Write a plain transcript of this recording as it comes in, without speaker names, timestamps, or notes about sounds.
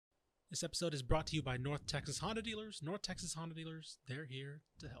This episode is brought to you by North Texas Honda Dealers. North Texas Honda Dealers, they're here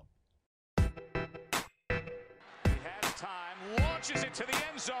to help. He has time, launches it to the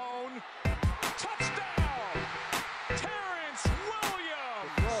end zone. Touchdown! Terrence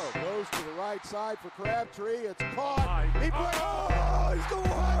Williams! The throw goes to the right side for Crabtree. It's caught. He he's the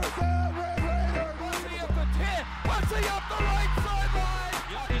worst. Red Raiders. What's he up the 10? What's he up the right sideline?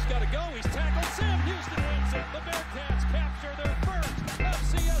 Yeah, he's got to go. He's tackled. Sam Houston wins it. The Bearcats capture their first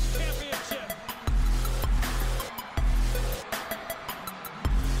FCS championship.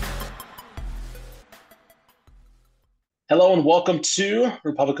 Hello and welcome to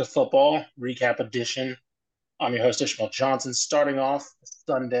Republic of Football Recap Edition. I'm your host, Ishmael Johnson, starting off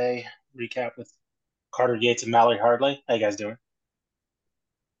Sunday recap with Carter Yates and Mallory Hardley. How you guys doing?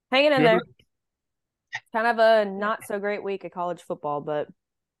 Hanging in there. Kind of a not so great week of college football, but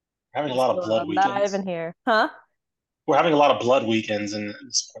We're having a lot of blood dive weekends. in here. Huh? We're having a lot of blood weekends in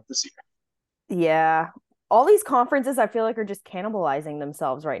the sport this year. Yeah. All these conferences I feel like are just cannibalizing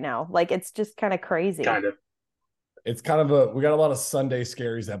themselves right now. Like it's just kind of crazy. Kind of. It's kind of we got a lot of Sunday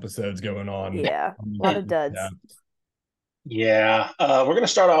Scaries episodes going on. Yeah. A lot of duds. Yeah. We're going to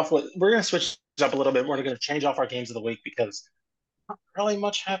start off with, we're going to switch up a little bit. We're going to change off our games of the week because not really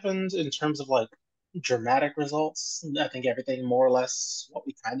much happened in terms of like dramatic results. I think everything more or less what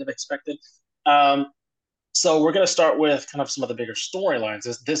we kind of expected. So we're going to start with kind of some of the bigger storylines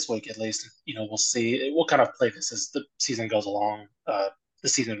this week, at least. You know, we'll see. We'll kind of play this as the season goes along. The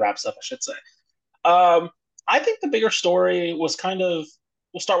season wraps up, I should say. I think the bigger story was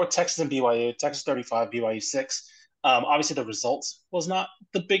we'll start with Texas and BYU. Texas 35, BYU 6. Obviously, the results was not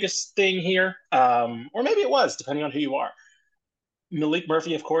the biggest thing here, or maybe it was, depending on who you are. Malik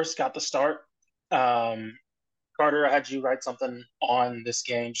Murphy, of course, got the start. Carter, I had you write something on this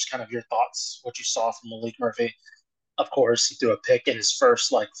game, just kind of your thoughts, what you saw from Malik Murphy. Of course, he threw a pick in his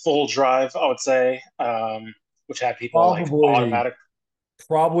first full drive, I would say, which had people automatic.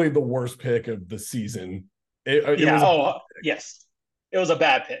 Probably the worst pick of the season. Yes, it was a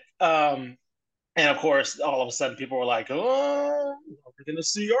bad pick. And of course, all of a sudden, people were like, "Oh, we're gonna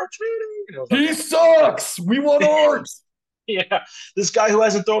see Arch Manning." He sucks. We want Arch. Yeah, this guy who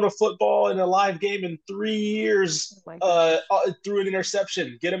hasn't thrown a football in a live game in 3 years threw an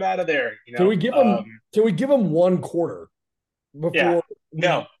interception. Get him out of there. You know? Can we give him one quarter before?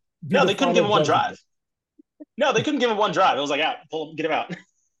 Yeah. No, they couldn't give him one drive. No, they couldn't give him one drive. It was like, pull him, get him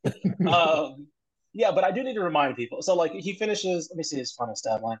out. Yeah, but I do need to remind people. So, he finishes. Let me see his final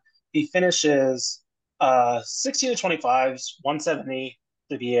stat line. He finishes 16 to 25, 170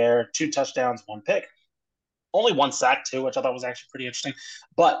 through the air, 2 touchdowns, 1 pick. Only 1 sack, too, which I thought was actually pretty interesting.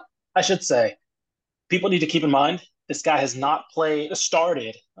 But I should say, people need to keep in mind, this guy has not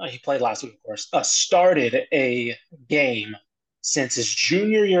started. He played last week, of course. Started a game since his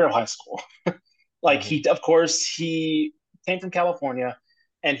junior year of high school. He came from California.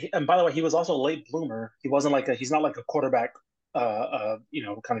 And by the way, he was also a late bloomer. He wasn't he's not like a quarterback, kind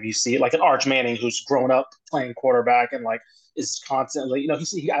of you see like an Arch Manning who's grown up playing quarterback and is constantly, I'm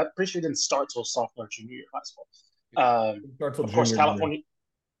pretty sure he didn't start till sophomore, junior year of high school. Of course, California.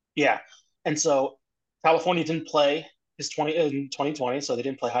 Yeah. And so California didn't play in 2020, so they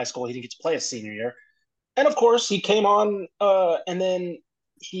didn't play high school. He didn't get to play his senior year. And of course, he came on and then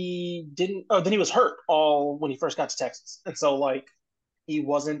he didn't, then he was hurt when he first got to Texas. And so he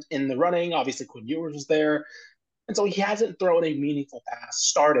wasn't in the running. Obviously, Quinn Ewers was there. And so he hasn't thrown a meaningful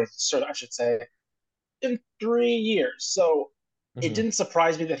pass, I should say, in 3 years. So It didn't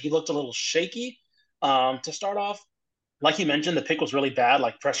surprise me that he looked a little shaky to start off. Like you mentioned, the pick was really bad.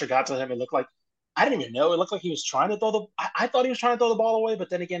 Pressure got to him. It looked like, I didn't even know. It looked like he was trying to I thought he was trying to throw the ball away, but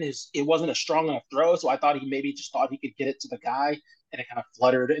then again, it wasn't a strong enough throw. So I thought he maybe just thought he could get it to the guy, and it kind of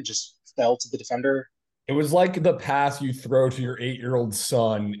fluttered and just fell to the defender. It was like the pass you throw to your 8-year-old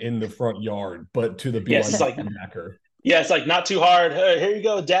son in the front yard, but to the BYU linebacker. Yeah, it's not too hard. Hey, here you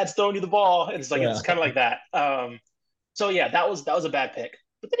go. Dad's throwing you the ball. And it's it's kind of like that. So yeah, that was a bad pick.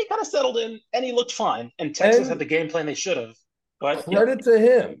 But then he kind of settled in and he looked fine. And Texas had the game plan they should have. But Credit to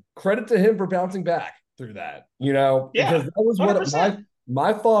him. Credit to him for bouncing back through that. Because that was 100%. What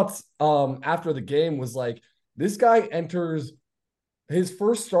my thoughts after the game was this guy enters his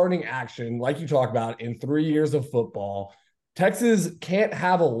first starting action, like you talk about, in 3 years of football. Texas can't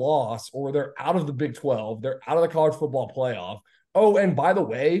have a loss or they're out of the Big 12. They're out of the college football playoff. Oh, and by the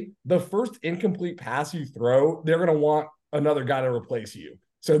way, the first incomplete pass you throw, they're going to want another guy to replace you.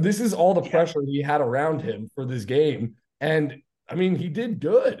 So this is all the pressure he had around him for this game. And, he did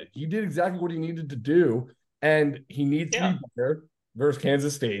good. He did exactly what he needed to do. And he needs to be better versus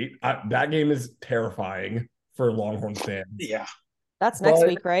Kansas State. That game is terrifying for Longhorns fans. Yeah. That's next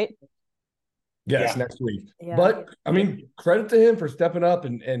week, right? Yes, next week. Yeah. But I mean, credit to him for stepping up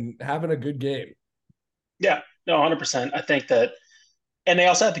and having a good game. Yeah, no, 100%. I think that, and they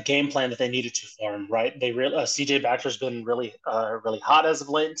also had the game plan that they needed to for him, right? CJ Baxter's been really hot as of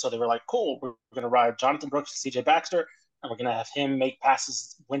late, so they were like, cool, we're going to ride Jonathan Brooks and CJ Baxter, and we're going to have him make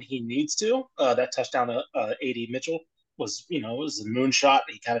passes when he needs to. That touchdown to AD Mitchell was, it was a moonshot.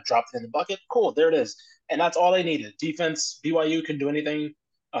 He kind of dropped it in the bucket. Cool, there it is. And that's all they needed. Defense, BYU can do anything.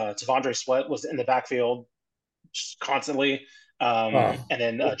 Tavondre Sweat was in the backfield just constantly. And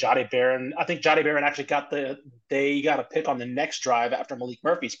then Jahdae Barron, I think Jahdae Barron actually got a pick on the next drive after Malik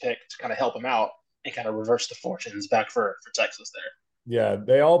Murphy's pick to kind of help him out and kind of reverse the fortunes back for Texas there. Yeah,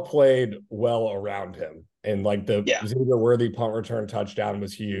 they all played well around him. And like the Xavier Worthy punt return touchdown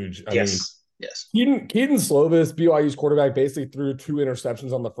was huge. I mean, Keaton Slovis, BYU's quarterback, basically threw 2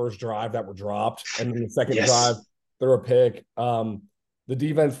 interceptions on the first drive that were dropped. And then the second drive, threw a pick. The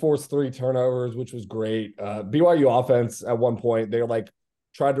defense forced 3 turnovers, which was great. BYU offense at one point, they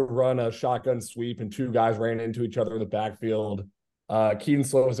tried to run a shotgun sweep and 2 guys ran into each other in the backfield. Keaton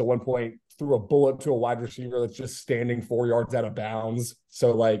Slovis at one point threw a bullet to a wide receiver that's just standing 4 yards out of bounds.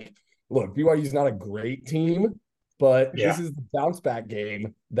 So look, BYU's not a great team, but this is the bounce back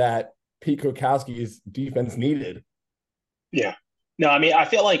game that Pete Kwiatkowski's defense needed. Yeah. No, I mean, I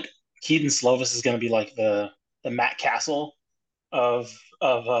feel like Keaton Slovis is going to be like the Matt Castle of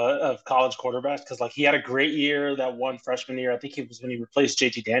college quarterbacks, because he had a great year that one freshman year. I think it was when he replaced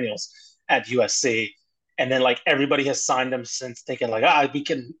JT Daniels at USC, and then everybody has signed him since, thinking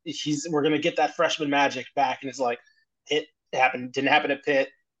we're gonna get that freshman magic back, and it's it happened, didn't happen at Pitt,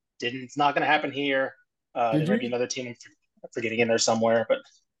 it's not gonna happen here. There might be another team I'm forgetting in there somewhere, but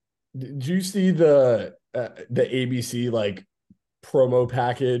did you see the ABC promo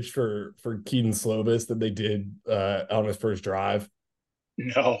package for Keaton Slovis that they did on his first drive?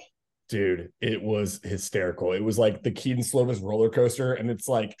 No. Dude, it was hysterical. It was like the Keaton Slovis roller coaster, and it's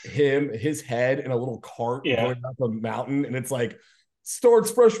his head in a little cart going up a mountain, and it's starts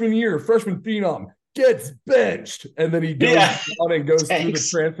freshman year, freshman phenom, gets benched, and then he goes on and goes through the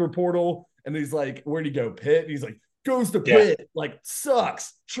transfer portal, and he's like, where'd he go? Pitt? And he's like, goes to Pitt,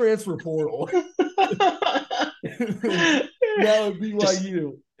 sucks, transfer portal. Now at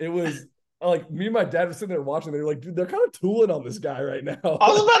BYU, it was me and my dad were sitting there watching. They were like, dude, they're kind of tooling on this guy right now. I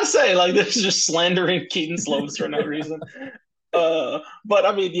was about to say, they're just slandering Keaton Slovis for no reason. But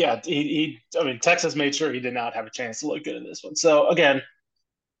I mean, Texas made sure he did not have a chance to look good in this one. So again,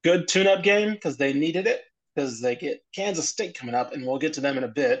 good tune-up game because they needed it, because they get Kansas State coming up, and we'll get to them in a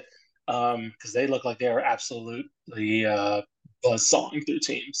bit, because they look like they are absolutely buzzsawing through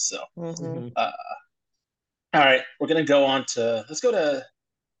teams. So. Mm-hmm. All right, we're going to go on let's go to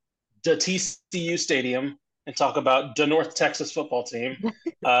the TCU Stadium and talk about the North Texas football team.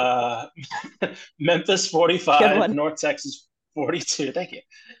 Memphis 45, North Texas 42. Thank you.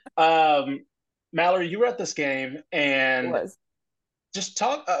 Mallory, you were at this game, and just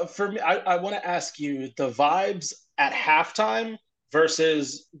talk for me. I want to ask you the vibes at halftime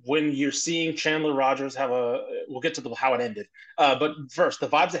versus when you're seeing Chandler Rogers we'll get to how it ended. But first, the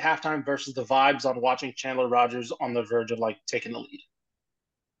vibes at halftime versus the vibes on watching Chandler Rogers on the verge of taking the lead.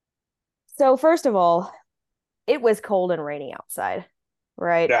 So first of all, it was cold and rainy outside,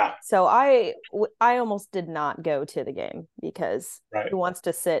 right? Yeah. So I almost did not go to the game, because who wants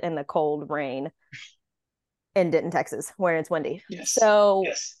to sit in the cold rain in Denton, Texas, where it's windy? Yes. So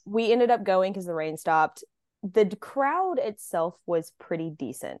we ended up going because the rain stopped. The crowd itself was pretty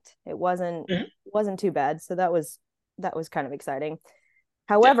decent. It wasn't too bad. So that was kind of exciting.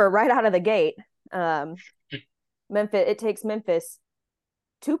 However, right out of the gate, it takes Memphis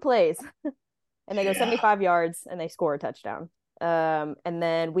 2 plays and they go 75 yards and they score a touchdown. And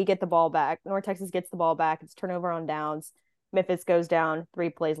then we get the ball back. North Texas gets the ball back. It's turnover on downs. Memphis goes down. 3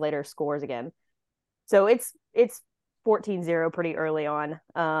 plays later, scores again. So it's 14-0 pretty early on.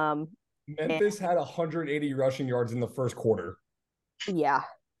 Memphis had 180 rushing yards in the first quarter. Yeah.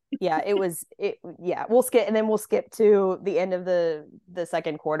 We'll skip to the end of the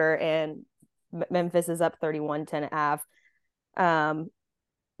second quarter, and Memphis is up 31-10 at half.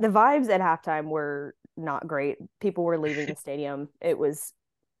 The vibes at halftime were not great. People were leaving the stadium. It was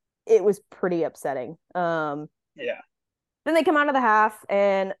pretty upsetting. Then they come out of the half,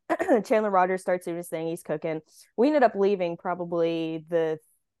 and Chandler Rogers starts doing his thing. He's cooking. We ended up leaving probably the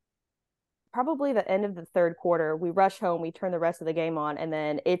end of the third quarter. We rush home, we turn the rest of the game on, and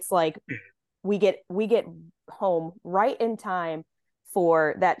then it's we get home right in time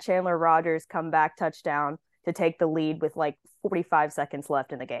for that Chandler Rogers comeback touchdown to take the lead with 45 seconds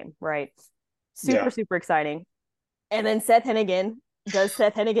left in the game, right? Super exciting. And then Seth Hennigan does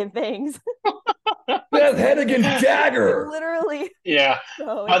Seth Hennigan things Seth Hennigan's dagger. Literally. Yeah.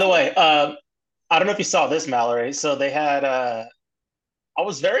 So By the way, I don't know if you saw this, Mallory. So they had I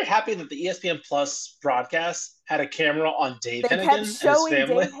was very happy that the ESPN Plus broadcast had a camera on Dave they Hennigan kept and his showing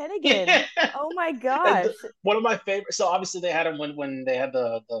family. Dave Hennigan. Oh my And gosh. one of my favorite. So obviously they had him when they had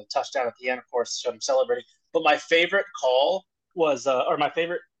the touchdown at the end. Of course, showed him celebrating. But my favorite call was, or my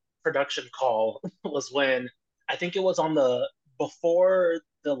favorite production call was when I think it was on the before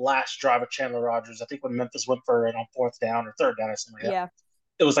the last drive of Chandler Rogers. I think when Memphis went for it on fourth down or third down or something like that. Yeah.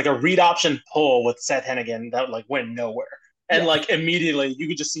 It was like a read option pull with Seth Hennigan that like went nowhere. And Yeah. like immediately you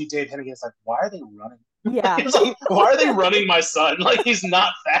could just see Dave Hennigan's like, why are they running? Yeah. He's like, why are they running my son? Like he's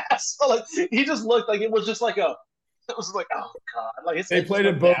not fast. Like he just looked like it was just like it was like, oh god. Like his They head played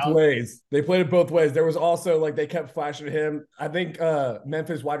just it went both down. ways. They played it both ways. There was also like they kept flashing him. I think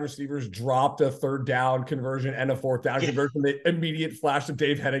Memphis wide receivers dropped a third down conversion and a fourth down conversion. They immediate flash of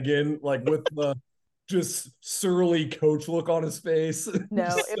Dave Hennigan, like with the just surly coach look on his face. No,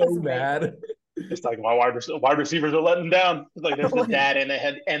 Just it so was mad. It's like my wide receivers are letting down. It's like there's the dad and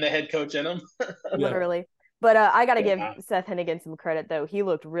the head coach in them. Literally. But I got to give Yeah. Seth Hennigan some credit though. He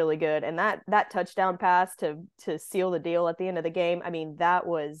looked really good, and that touchdown pass to seal the deal at the end of the game. I mean, that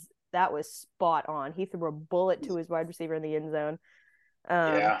was spot on. He threw a bullet to his wide receiver in the end zone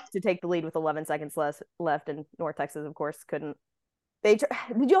to take the lead with 11 seconds left, and North Texas, of course, couldn't. Did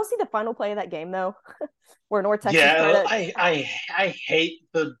y'all see the final play of that game though, where North Texas? Yeah, I hate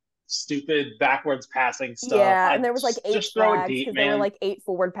the stupid backwards passing stuff. Yeah, and there was like 8 flags because there were like 8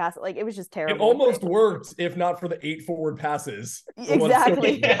 forward passes. Like it was just terrible. It almost worked if not for the 8 forward passes.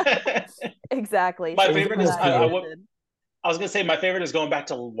 Exactly. Exactly. My favorite is I was gonna say my favorite is going back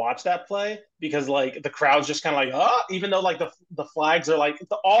to watch that play because like the crowd's just kind of like even though like the flags are like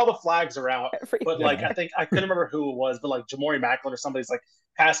all the flags are out, but like I think I couldn't remember who it was, but like Jamori Macklin or somebody's like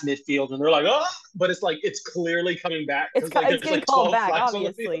past midfield and they're like but it's like it's clearly coming back. It's like, getting like called back,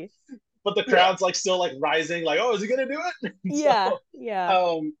 obviously. But the crowd's like still like rising, like is he gonna do it? Yeah,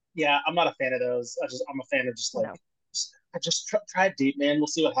 so, yeah. I'm not a fan of those. I'm a fan of just like just try it deep, man. We'll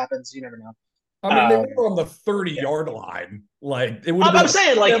see what happens. You never know. I mean, they were on the 30-yard line. Like it would. I'm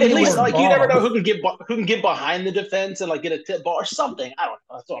saying, like at least, like you never know who can get behind the defense and like get a tip ball or something. I don't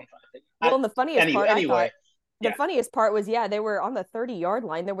know. That's what I'm trying to think. Well, and the funniest part, I thought, the funniest part was, they were on the 30-yard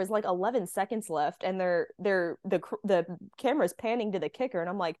line. There was like 11 seconds left, and the camera's panning to the kicker, and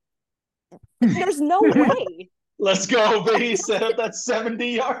I'm like, there's no way. Let's go, baby. Set up that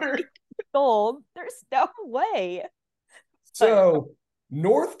 70-yard goal. There's no way. So.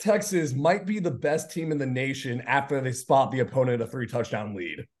 North Texas might be the best team in the nation after they spot the opponent a 3-touchdown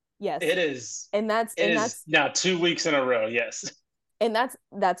lead. Yes, it is, and that's now 2 weeks in a row. Yes, and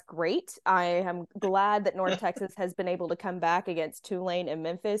that's great. I am glad that North Texas has been able to come back against Tulane and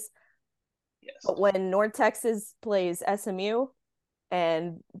Memphis. Yes, but when North Texas plays SMU,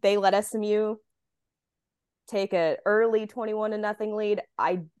 and they let SMU take an early 21-0 lead,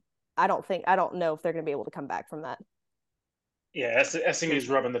 I don't know if they're going to be able to come back from that. Yeah, SMU's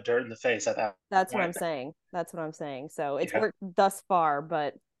rubbing the dirt in the face at that. That's what I'm saying. That's what I'm saying. So it's worked thus far,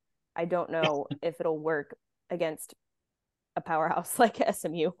 but I don't know if it'll work against a powerhouse like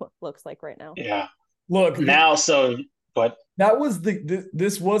SMU looks like right now. Yeah. Look now, but that was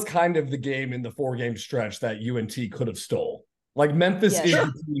this was kind of the game in the 4-game stretch that UNT could have stole. Like Memphis is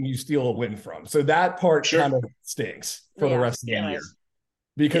the team you steal a win from, so that part kind of stinks for the rest of the year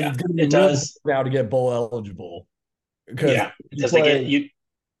because it's going to be really now to get bowl eligible. Because they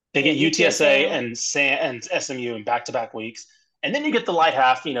get UTSA and SMU in back-to-back weeks, and then you get the light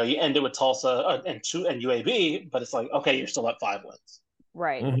half. You end it with Tulsa and UAB, but it's like okay, you're still at 5 wins,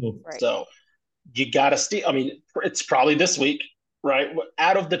 right? Mm-hmm. Right. So you got to steal. I mean, it's probably this week, right?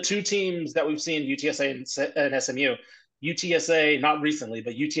 Out of the 2 teams that we've seen, UTSA and SMU, UTSA not recently,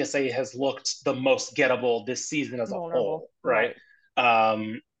 but UTSA has looked the most gettable this season as a whole, right?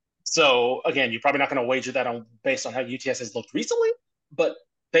 So again, you're probably not going to wager that based on how UTS has looked recently, but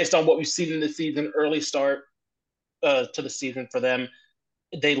based on what we've seen in the season, early start to the season for them,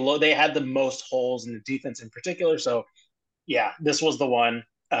 they had the most holes in the defense in particular. So yeah, this was the one,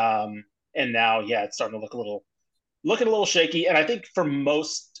 and now it's starting to look a little shaky. And I think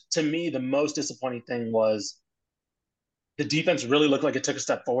to me, the most disappointing thing was the defense really looked like it took a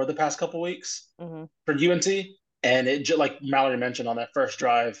step forward the past couple weeks for UNT. And it, like Mallory mentioned on that first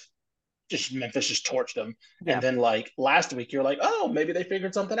drive, Memphis just torched them. Yeah. And then like last week, you're like, oh, maybe they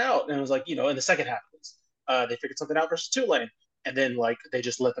figured something out. And it was like, in the second half, they figured something out versus Tulane. And then like they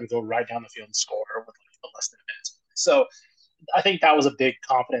just let them go right down the field and score with like less than a minute. So I think that was a big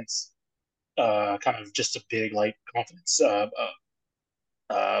confidence, kind of just a big like confidence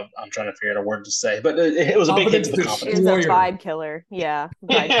I'm trying to figure out a word to say, but it was a big hit to the confidence. It was a vibe killer. Yeah.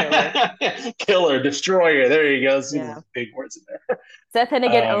 Vibe killer. Killer, destroyer. There you go. See those big words in there. Seth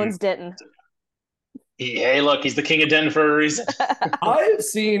Hennigan owns Denton. Hey, look, he's the king of Denton for a reason. I've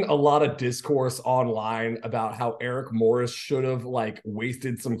seen a lot of discourse online about how Eric Morris should have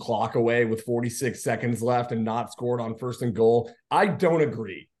wasted some clock away with 46 seconds left and not scored on 1st and goal. I don't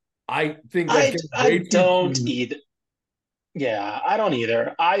agree. I think I don't either. Yeah, I don't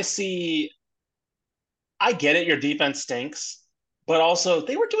either. I get it. Your defense stinks, but also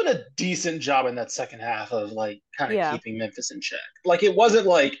they were doing a decent job in that second half of keeping Memphis in check.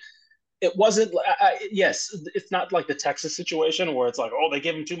 Yes, it's not like the Texas situation where it's like, oh, they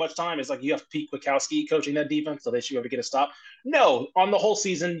give him too much time. It's like you have Pete Kwiatkowski coaching that defense, so they should be able to get a stop. No, on the whole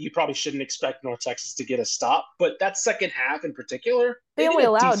season, you probably shouldn't expect North Texas to get a stop. But that second half in particular, they only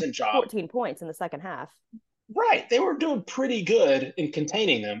allowed 14 points in the second half. Right. They were doing pretty good in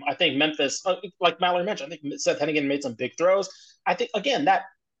containing them. I think Memphis, like Mallory mentioned, I think Seth Hennigan made some big throws. I think, again, that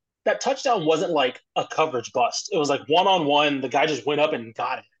touchdown wasn't like a coverage bust. It was like one-on-one. The guy just went up and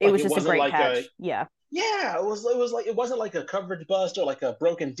got it. It was just a great catch. Yeah. Yeah. It wasn't like a coverage bust or like a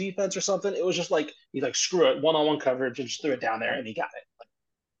broken defense or something. It was just like, he's like, screw it, one-on-one coverage, and just threw it down there and he got it.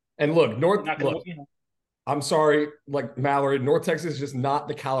 And look, I'm sorry, Mallory, North Texas is just not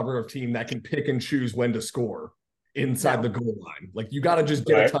the caliber of team that can pick and choose when to score inside the goal line. You got to just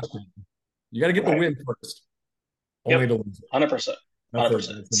get a touchdown. You got to get the win first. Only to lose it. 100%.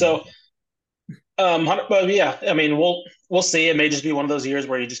 100%. So, but yeah, I mean, we'll see. It may just be one of those years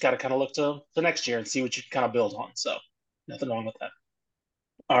where you just got to kind of look to the next year and see what you can kind of build on. So, nothing wrong with that.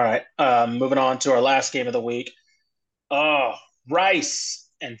 All right, moving on to our last game of the week. Oh, Rice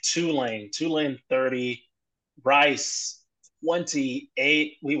and Tulane. Tulane 30, Rice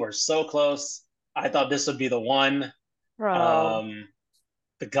 28. We were so close. I thought this would be the one. The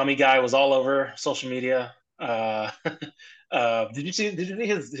gummy guy was all over social media. Did you see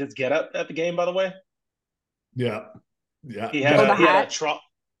his get up at the game, by the way? Yeah. He had a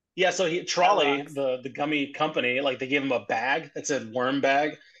Trolley, the gummy company, they gave him a bag that said worm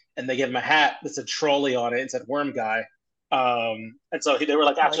bag, and they gave him a hat that said trolley on it and said worm guy. And so they were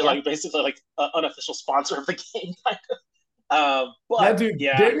basically an unofficial sponsor of the game, kind of.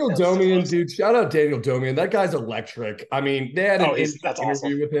 Daniel Domian, dude. Shout out Daniel Domian. That guy's electric. I mean, they had an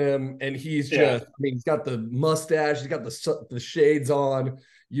interview with him, and he's just. I mean, he's got the mustache. He's got the shades on.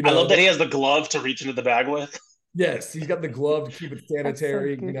 I love that he has the glove to reach into the bag with. Yes, he's got the glove to keep it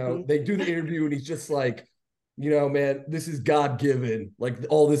sanitary. So they do the interview, and he's just like, man, this is God given.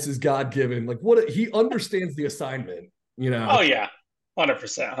 All this is God given. He understands the assignment. Oh yeah.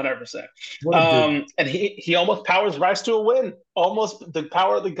 100%. And he almost powers Rice to a win. Almost, the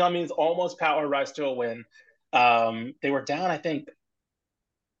power of the gummies almost power Rice to a win. They were down, I think,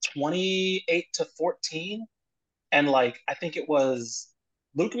 28-14, and I think it was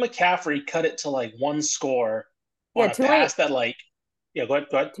Luke McCaffrey cut it to one score. Yeah, on a pass that go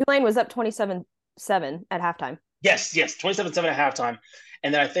ahead. Tulane was up 27-7 at halftime. Yes, 27-7 at halftime,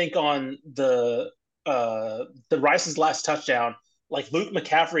 and then I think on the Rice's last touchdown. Luke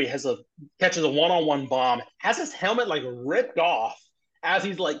McCaffrey catches a one-on-one bomb, has his helmet ripped off as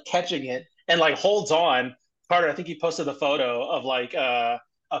he's catching it, and holds on. Carter, I think he posted a photo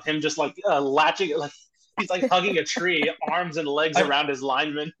of him just latching, he's hugging a tree, arms and legs around his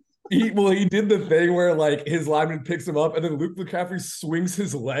lineman. He did the thing where his lineman picks him up, and then Luke McCaffrey swings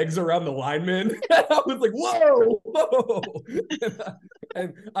his legs around the lineman. I was like, whoa!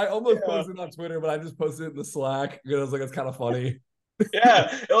 And I almost posted it on Twitter, but I just posted it in the Slack because I was like, it's kind of funny.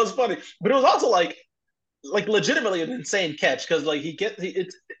 Yeah, it was funny, but it was also legitimately an insane catch because he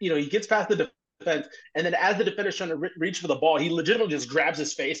gets past the defense, and then as the defender's trying to reach for the ball, he legitimately just grabs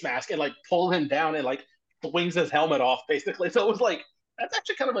his face mask and pulls him down and swings his helmet off basically. So it was that's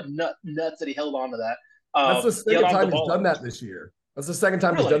actually kind of a nuts that he held on to that. That's the second time he's done that this year. That's the second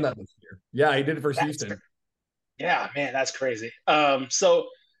time he's done that this year. Yeah, he did it for Houston. Yeah, man, that's crazy. So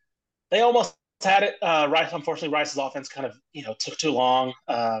they almost had it. Unfortunately, Rice's offense kind of took too long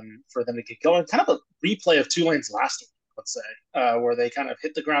for them to get going. Kind of a replay of Tulane's last week, let's say, where they kind of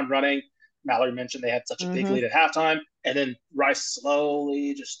hit the ground running. Mallory mentioned they had such a big lead at halftime, and then Rice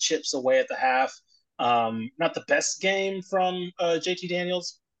slowly just chips away at the half. Not the best game from JT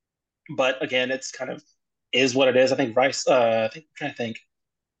Daniels, but again, it's kind of is what it is. I think Rice. I'm trying to think.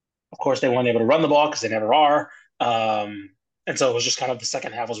 Of course, they weren't able to run the ball because they never are. And so it was just kind of the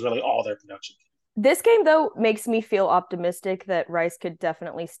second half was really all their production. This game, though, makes me feel optimistic that Rice could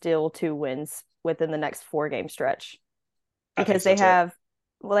definitely steal 2 wins within the next 4-game stretch. Because they have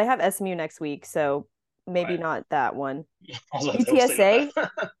SMU next week, so maybe not that one. UTSA,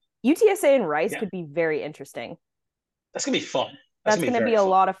 UTSA and Rice could be very interesting. That's gonna be fun. That's going to be a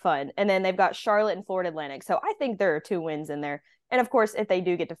lot of fun. And then they've got Charlotte and Florida Atlantic. So I think there are 2 wins in there. And of course, if they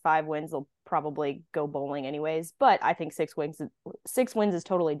do get to 5 wins, they'll probably go bowling anyways. But I think 6 wins is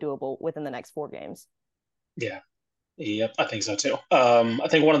totally doable within the next 4 games. Yeah. Yep, I think so too. I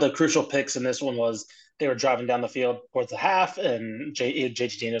think one of the crucial picks in this one was they were driving down the field towards the half, and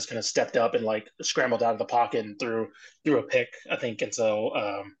JT Daniels kind of stepped up and like scrambled out of the pocket and threw a pick, I think. And so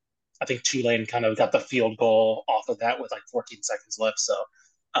I think Tulane kind of got the field goal off of that with like 14 seconds left. So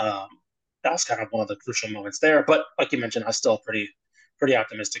that was kind of one of the crucial moments there. But like you mentioned, I'm still pretty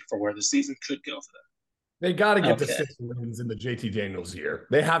optimistic for where the season could go for them. They got to get the 6 wins in the JT Daniels year.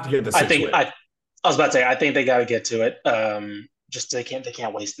 They have to get the 6 wins. I was about to say, I think they got to get to it. Just they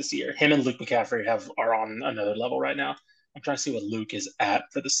can't waste this year. Him and Luke McCaffrey are on another level right now. I'm trying to see what Luke is at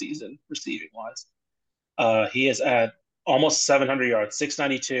for the season receiving wise. He is at almost 700 yards,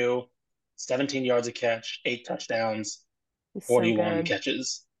 692, 17 yards a catch, 8 touchdowns, 41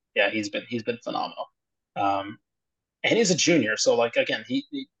 catches. Yeah, he's been phenomenal. And he's a junior, so like again, he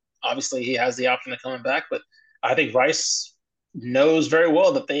obviously he has the option of coming back, but I think Rice knows very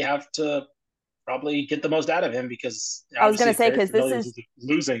well that they have to probably get the most out of him because I was going to say, because this is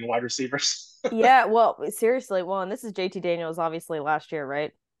losing wide receivers. Yeah, well, seriously. Well, and this is JT Daniels obviously last year,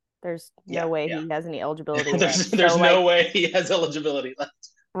 right? There's no way he has any eligibility. There's no way he has eligibility left.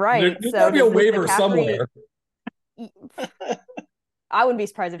 Right. There's got to be a waiver somewhere. I wouldn't be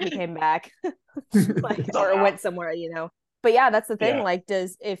surprised if he came back or went somewhere, But yeah, that's the thing. Yeah. Like,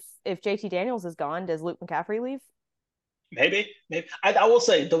 if JT Daniels is gone, does Luke McCaffrey leave? Maybe. I will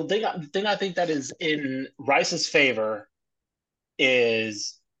say the thing I think that is in Rice's favor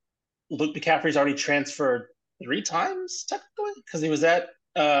is Luke McCaffrey's already transferred 3 times technically because he was at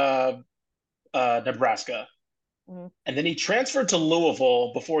Nebraska, and then he transferred to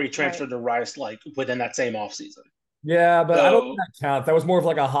Louisville before he transferred to Rice, like within that same offseason. Yeah, but I don't think that counts. That was more of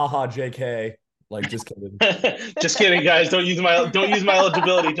like a haha JK. Like, just kidding. Just kidding, guys. Don't use my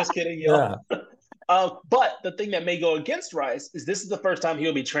eligibility. Just kidding. Yeah. But the thing that may go against Rice is this is the first time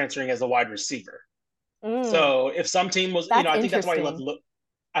he'll be transferring as a wide receiver. So if some team was, I think that's why he left.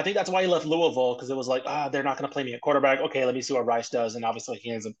 I think that's why he left Louisville, because it was like, they're not going to play me at quarterback. Okay, let me see what Rice does, and obviously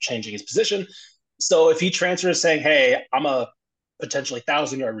he ends up changing his position. So if he transfers saying, "Hey, I'm a potentially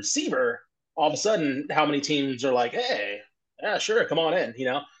 1,000-yard receiver," all of a sudden, how many teams are like, "Hey, yeah, sure, come on in,"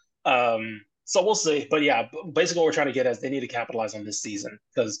 So we'll see. But yeah, basically what we're trying to get is they need to capitalize on this season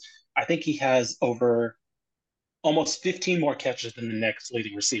because I think he has over almost 15 more catches than the next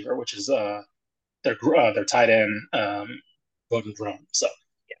leading receiver, which is their tight end, Bowden Drone. So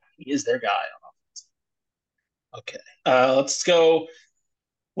yeah, he is their guy on offense. Okay, let's go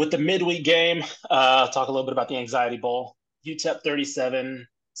with the midweek game. Talk a little bit about the Anxiety Bowl. UTEP 37,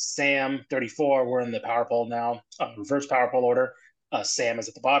 Sam 34. We're in the power poll now, reverse power poll order. Sam is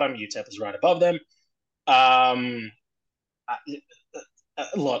at the bottom. UTEP is right above them.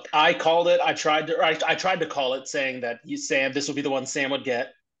 Look, I called it. I tried to call it, saying that Sam, this would be the one Sam would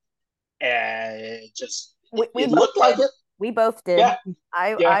get, and it just it looked like it. We both did.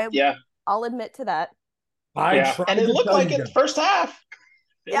 Yeah. I'll admit to that. And it looked like it first half.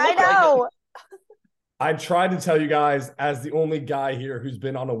 I know. I tried to tell you guys, as the only guy here who's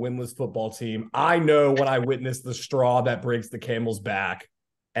been on a winless football team, I know when I witnessed the straw that breaks the camel's back.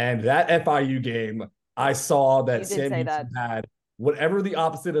 And that FIU game, I saw that Sam Houston had whatever the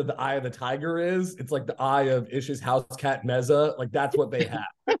opposite of the eye of the tiger is. It's like the eye of Ish's house cat Meza. Like, that's what they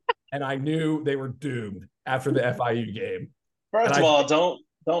had. And I knew they were doomed after the FIU game. First of all,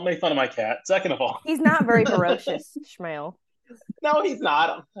 don't make fun of my cat. Second of all, he's not very ferocious, Shmael. No, he's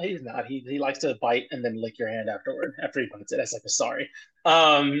not. He's not. He likes to bite and then lick your hand afterward. After he bites it, that's like a sorry.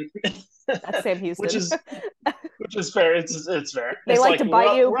 That's Sam Houston. which is fair. It's fair. They like to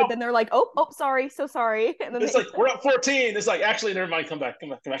bite you, but then they're like, "Oh, sorry, so sorry." And then it's like we're up 14. It's like, actually, never mind. Come back.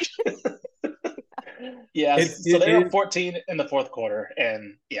 Yeah. So they were 14 in the fourth quarter,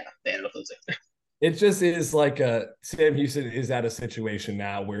 and yeah, they ended up losing. It just is like Sam Houston is at a situation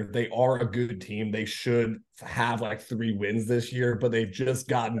now where they are a good team. They should have like 3 wins this year, but they've just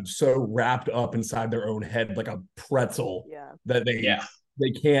gotten so wrapped up inside their own head like a pretzel that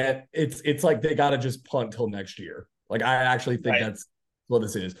they can't. It's like they got to just punt till next year. Like, I actually think that's what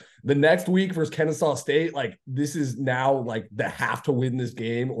this is. The next week versus Kennesaw State, like, this is now like the have to win this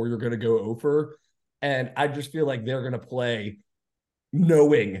game or you're going to go over. And I just feel like they're going to play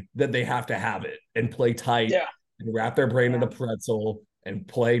knowing that they have to have it and play tight and wrap their brain in a pretzel and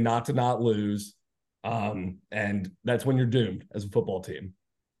play not lose. And that's when you're doomed as a football team.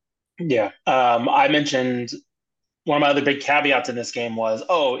 Yeah. I mentioned one of my other big caveats in this game was,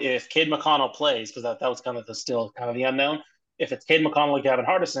 if Cade McConnell plays, because that was kind of still kind of the unknown. If it's Cade McConnell or Gavin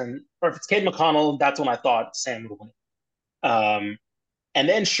Hardison, or if it's Cade McConnell, that's when I thought Sam would win. And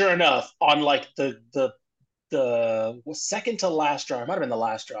then sure enough, on like the second to last drive, might have been the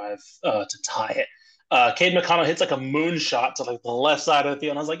last drive to tie it. Cade McConnell hits like a moonshot to like the left side of the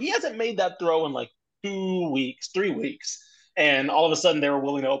field. And I was like, he hasn't made that throw in like 2 weeks, 3 weeks. And all of a sudden they were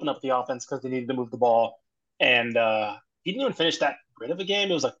willing to open up the offense because they needed to move the ball. And he didn't even finish that great of a game.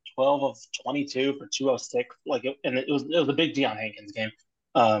 It was like 12 of 22 for 206. It was a big Deion Hankins game,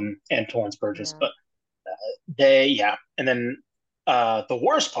 and Torrance Burgess. Yeah. But and then the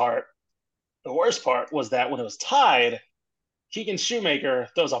worst part was that when it was tied, Keegan Shoemaker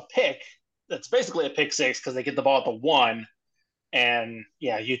throws a pick. That's basically a pick six because they get the ball at the 1, and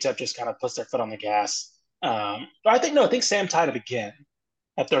UTEP just kind of puts their foot on the gas. But I think Sam tied it again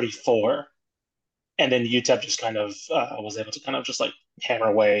at 34. And then UTEP just kind of was able to kind of just like hammer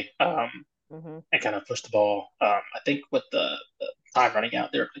away and kind of push the ball. I think with the time running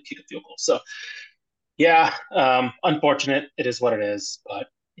out, they were going to kick a field goal. So, unfortunate. It is what it is. But,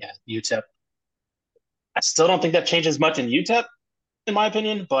 UTEP. I still don't think that changes much in UTEP, in my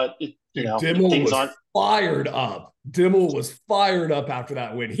opinion. But, Dimmel was fired up. Dimmel was fired up after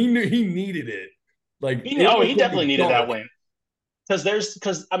that win. He knew he needed it. He definitely needed that win.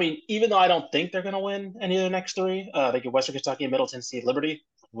 Because even though I don't think they're going to win any of the next 3, they get Western Kentucky, Middle Tennessee, Liberty.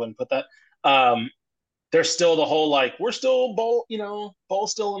 I wouldn't put that. There's still the whole we're still bowl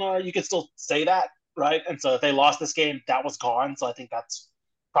still in our. You could still say that, right? And so if they lost this game, that was gone. So I think that's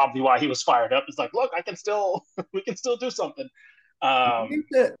probably why he was fired up. It's like, look, we can still do something.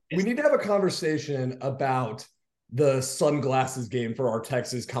 We need to have a conversation about the sunglasses game for our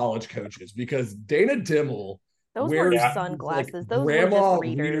Texas college coaches because Dana Dimmel. Those weren't sunglasses. Like those grandma were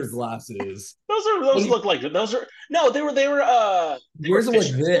just reader glasses. Those look like those are they were wears them like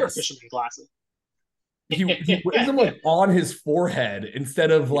this. They were fisherman glasses. He wears them like on his forehead instead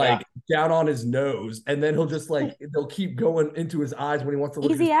of like down on his nose, and then he'll just they'll keep going into his eyes when he wants to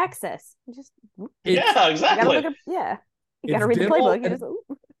look. Easy access. Exactly. You gotta read the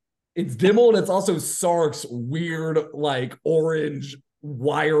playbook. It's Dimmel, and it's also Sark's weird orange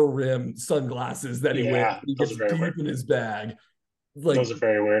wire rim sunglasses that he wears. He gets deep weird in his bag. Those are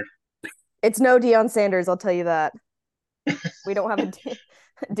very weird. It's no Deion Sanders, I'll tell you that. We don't have a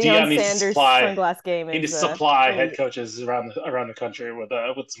Deion Sanders sunglass game. He needs to supply head coaches around the country with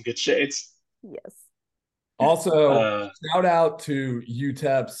some good shades. Yes. Also, shout out to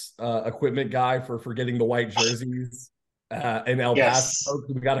UTEP's equipment guy for getting the white jerseys in El Paso.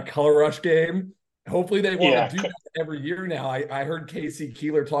 We got a color rush game. Hopefully they want to do that every year now. I heard Casey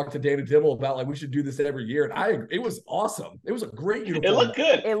Keeler talk to Dana Dimmel about we should do this every year. And it was awesome. It was a great uniform. It looked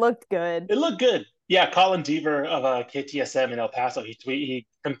good. It looked good. Yeah, Colin Deaver of KTSM in El Paso, he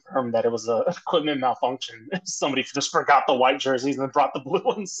confirmed that it was an equipment malfunction. Somebody just forgot the white jerseys and then brought the blue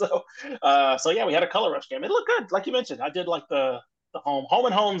ones. So we had a color rush game. It looked good, like you mentioned. I did like the home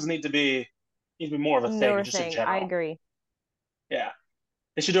and homes need to be more of a thing, just in general. I agree. Yeah.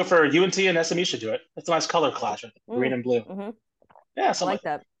 They should do it for UNT and SMU should do it. It's a nice color clash, green and blue. Mm-hmm. Yeah, I like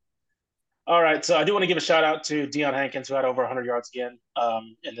that. All right, so I do want to give a shout out to Deion Hankins, who had over 100 yards again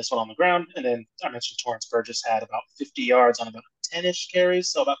in this one on the ground. And then I mentioned Torrance Burgess had about 50 yards on about 10-ish carries,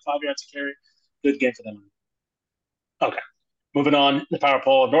 so about 5 yards a carry. Good game for them. Okay, moving on. The power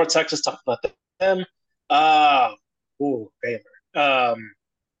poll. North Texas, talk about them. Baylor.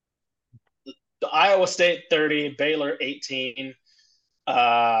 The Iowa State 30, Baylor 18.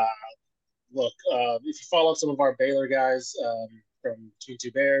 Look, if you follow some of our Baylor guys from 2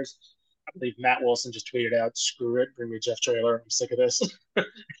 Bears, I believe Matt Wilson just tweeted out, "Screw it, bring me Jeff Traylor. I'm sick of this."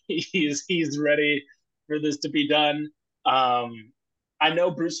 he's ready for this to be done. I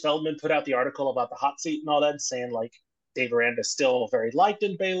know Bruce Feldman put out the article about the hot seat and all that, saying Dave Aranda is still very liked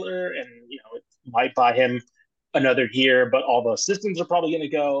in Baylor, and it might buy him another year, but all the systems are probably going to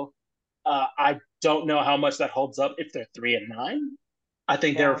go. I don't know how much that holds up if they're 3-9. I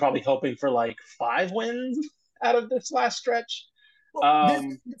think they were probably hoping for 5 wins out of this last stretch. Well,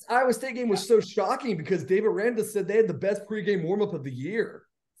 this Iowa State game was so shocking because Dave Aranda said they had the best pregame warm-up of the year.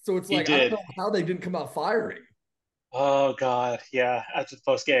 So it's I don't know how they didn't come out firing. Oh, God. Yeah. After the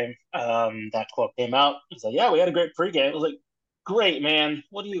post game, that quote came out. He's like, yeah, we had a great pregame. I was like, great, man.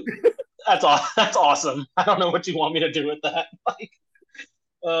 What do you – that's awesome. I don't know what you want me to do with that.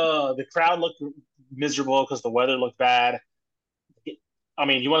 The crowd looked miserable because the weather looked bad. I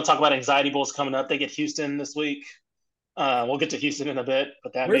mean, you want to talk about anxiety bowls coming up? They get Houston this week. We'll get to Houston in a bit,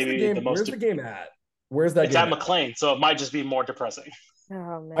 but that may be the most. Where's the game at? Where's that? It's game at McLean, so it might just be more depressing.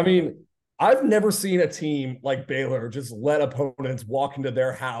 Oh man. I mean, I've never seen a team like Baylor just let opponents walk into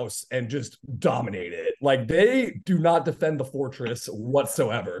their house and just dominate it. Like, they do not defend the fortress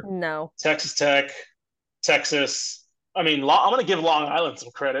whatsoever. No. Texas Tech, Texas. I mean, I'm going to give Long Island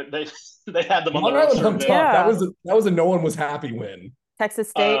some credit. They had them on the roster. Long Island, that was a no one was happy win. Texas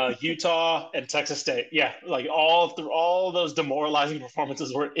State, Utah, and Texas State. Yeah, like all those demoralizing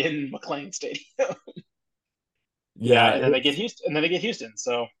performances were in McLean Stadium. And then they get Houston.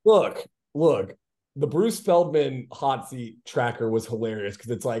 So look, the Bruce Feldman hot seat tracker was hilarious because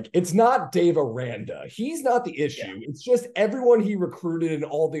it's like, it's not Dave Aranda. He's not the issue. Yeah. It's just everyone he recruited and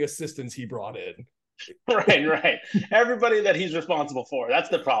all the assistants he brought in. Right. Everybody that he's responsible for. That's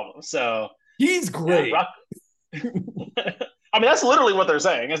the problem. So he's great. I mean, that's literally what they're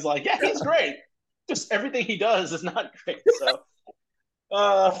saying. It's like, yeah, he's great. Just everything he does is not great. So,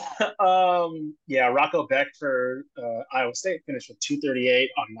 Rocco Beck for Iowa State finished with 238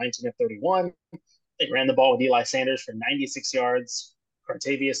 on 19 of 31. They ran the ball with Eli Sanders for 96 yards.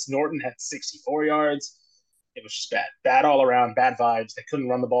 Cartavius Norton had 64 yards. It was just bad all around, bad vibes. They couldn't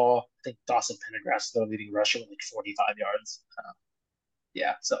run the ball. I think Dawson Pendergrass is the leading rusher with like 45 yards.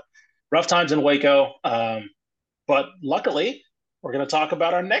 So rough times in Waco. But luckily, we're going to talk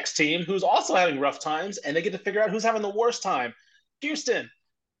about our next team who's also having rough times, and they get to figure out who's having the worst time. Houston,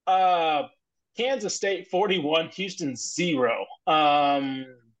 Kansas State 41, Houston 0.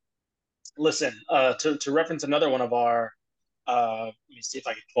 Listen, to reference another one of our, let me see if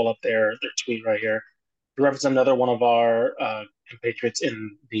I can pull up their tweet right here. To reference another one of our compatriots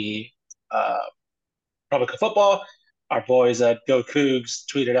in the Republic of Football, our boys at Go Cougs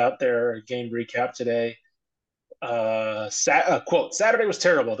tweeted out their game recap today. Quote, Saturday was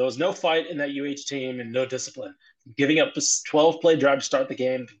terrible. There was no fight in that UH team and no discipline. Giving up this 12-play drive to start the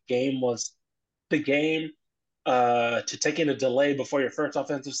game. The game to take in a delay before your first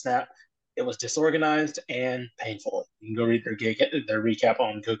offensive snap. It was disorganized and painful. You can go read their recap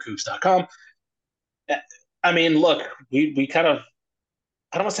on gocougs.com. I mean, look, we kind of,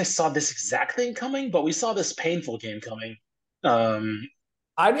 I don't want to say saw this exact thing coming, but we saw this painful game coming.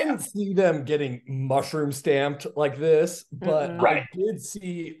 I didn't see them getting mushroom stamped like this, but I did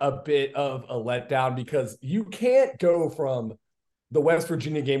see a bit of a letdown because you can't go from the West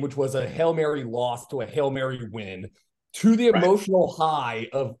Virginia game, which was a Hail Mary loss, to a Hail Mary win, to the emotional high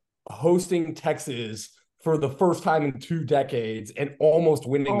of hosting Texas for the first time in 2 decades and almost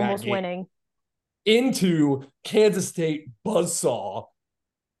winning that game. Into Kansas State buzzsaw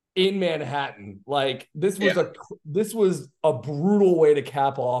in Manhattan. Like, this was a brutal way to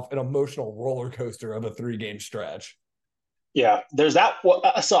cap off an emotional roller coaster of a 3-game stretch. Yeah, there's that.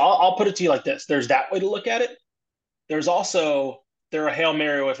 So I'll put it to you like this: there's that way to look at it. There's also, they're a Hail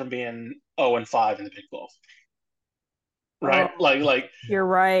Mary away from being 0-5 in the Big 12. Right? Like you're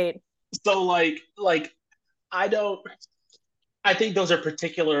right. So I think those are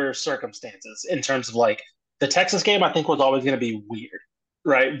particular circumstances in terms of like the Texas game. I think was always going to be weird,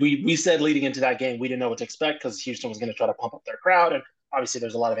 right? We said leading into that game we didn't know what to expect because Houston was going to try to pump up their crowd, and obviously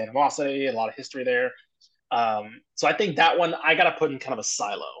there's a lot of animosity, a lot of history there. So I think that one I got to put in kind of a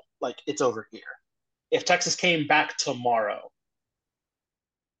silo. Like, it's over here. If Texas came back tomorrow,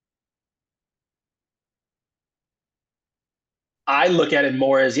 I look at it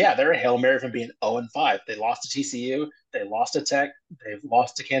more as, they're a Hail Mary from being 0-5. They lost to TCU. They lost to Tech. They've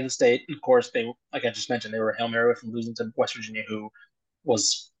lost to Kansas State. And of course, they, like I just mentioned, they were a Hail Mary from losing to West Virginia, who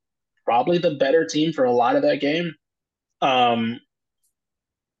was probably the better team for a lot of that game.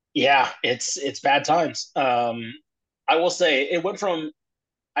 It's bad times. I will say it went from,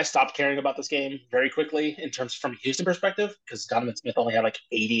 I stopped caring about this game very quickly in terms from a Houston perspective because Donovan Smith only had like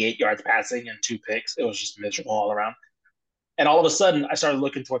 88 yards passing and 2 picks. It was just miserable all around. And all of a sudden, I started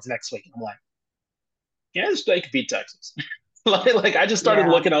looking towards next week. And I'm like, Kansas State could beat Texas. like I just started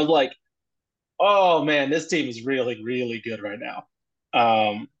looking. I was like, oh, man, this team is really, really good right now.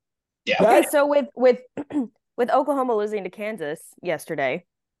 Okay, so with Oklahoma losing to Kansas yesterday,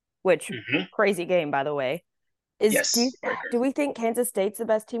 which crazy game, by the way, do we think Kansas State's the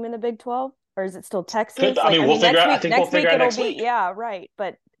best team in the Big 12? Or is it still Texas? We'll figure out. I think we'll figure out next week. Yeah, right.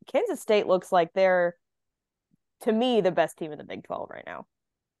 But Kansas State looks like they're, to me, the best team in the Big 12 right now.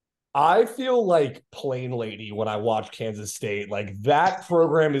 I feel like Plain Lady when I watch Kansas State. Like, that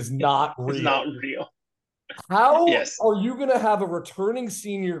program is not real. It's not real. How are you going to have a returning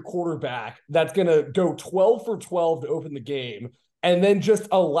senior quarterback that's going to go 12 for 12 to open the game and then just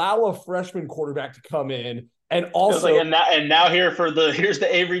allow a freshman quarterback to come in and also and now here's the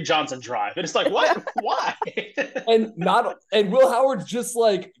Avery Johnson drive. And it's like, what? Why? and Will Howard's just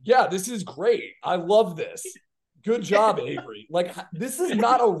like, yeah, this is great. I love this. Good job, Avery. Like, this is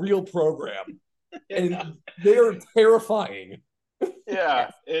not a real program. And Yeah. they are terrifying.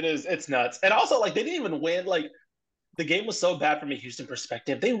 Yeah, it is. It's nuts. And also, like, they didn't even win. Like, the game was so bad from a Houston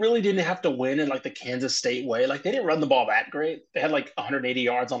perspective. They really didn't have to win in like the Kansas State way. Like, they didn't run the ball that great. They had like 180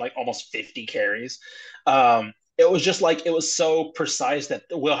 yards on like almost 50 carries. It was just like it was so precise that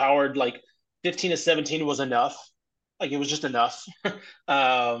Will Howard, like, 15 to 17 was enough. Like, it was just enough.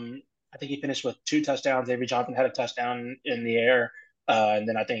 I think he finished with 2 touchdowns. Avery Johnson had a touchdown in the air. And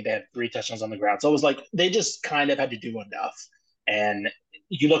then I think they had 3 touchdowns on the ground. So it was like they just kind of had to do enough. And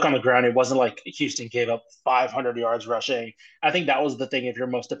you look on the ground, it wasn't like Houston gave up 500 yards rushing. I think that was the thing if you're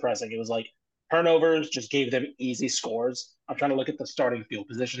most depressing. It was like turnovers just gave them easy scores. I'm trying to look at the starting field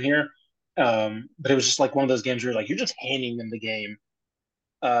position here. But it was just like one of those games where you're just handing them the game.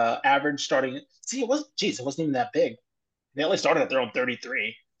 Average starting. See, it wasn't even that big. They only started at their own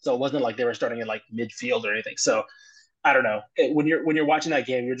 33. So it wasn't like they were starting in like midfield or anything. So I don't know. When you're watching that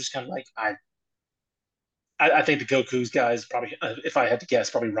game, you're just kind of like, I think the Goku's guys probably, if I had to guess,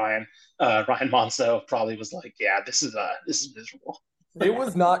 probably Ryan Monso probably was like, yeah, this is miserable. It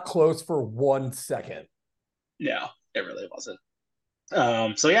was not close for 1 second. No, it really wasn't.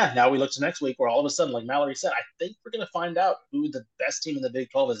 So yeah, now we look to next week where all of a sudden, like Mallory said, I think we're going to find out who the best team in the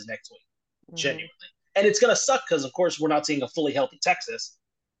Big 12 is next week. Genuinely. And it's going to suck because, of course, we're not seeing a fully healthy Texas,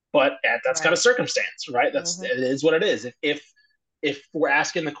 but that's kind of circumstance, right? It is what it is. If we're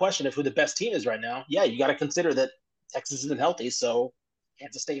asking the question of who the best team is right now, yeah, you got to consider that Texas isn't healthy, so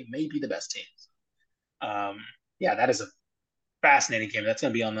Kansas State may be the best team. Yeah, that is a fascinating game. That's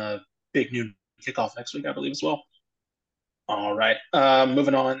going to be on the big noon kickoff next week, I believe, as well. All right,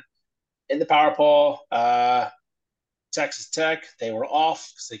 moving on. In the Power Poll, Texas Tech, they were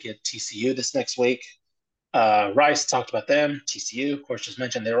off because they get TCU this next week. Rice talked about them. TCU, of course, just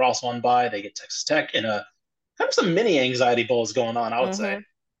mentioned they were also on bye. They get Texas Tech in a kind of some mini anxiety bowls going on, I would say.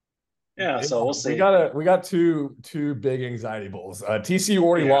 Yeah, so we'll see. We got two big anxiety bowls. TCU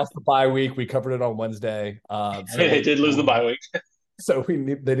already lost the bye week. We covered it on Wednesday. So they did lose the bye week. So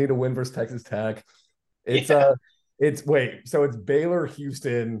they need a win versus Texas Tech. So it's Baylor,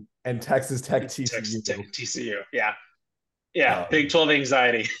 Houston, and Texas Tech TCU. TCU. Yeah. Big 12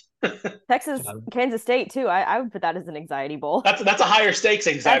 anxiety. Texas, Kansas State too. I would put that as an anxiety bowl. That's a higher stakes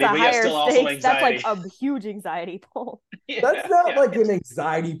anxiety, but yeah, still also anxiety. That's like a huge anxiety bowl. That's not like an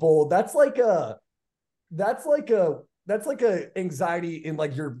anxiety bowl. That's like a anxiety in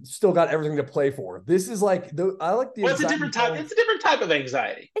like you're still got everything to play for. This is like I like the. Well, it's a different type. It's a different type of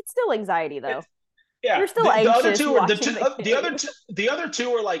anxiety. It's still anxiety though. You're still anxious. The other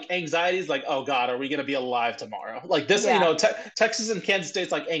two are like anxieties, like, oh God, are we gonna be alive tomorrow? Like this, Texas and Kansas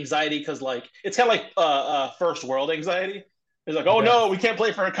State's like anxiety because like it's kind of like first world anxiety. It's like, oh no, we can't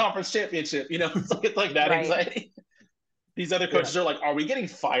play for a conference championship. It's like that anxiety. These other coaches are like, are we getting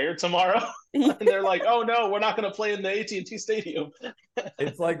fired tomorrow? And they're like, oh no, we're not gonna play in the AT&T Stadium.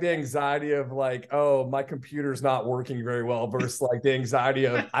 It's like the anxiety of like, oh, my computer's not working very well versus like the anxiety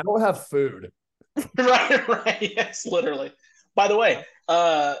of I don't have food. Right. Yes, literally. By the way,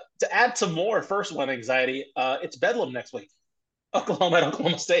 to add some more first one anxiety, it's Bedlam next week. Oklahoma at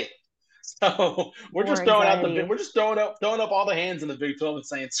Oklahoma State. So we're just throwing up all the hands in the Big 12 and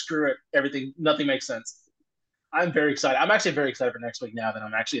saying, screw it, nothing makes sense. I'm very excited. I'm actually very excited for next week now that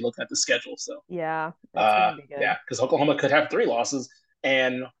I'm actually looking at the schedule. So yeah, that's gonna be good. Yeah, because Oklahoma could have 3 losses,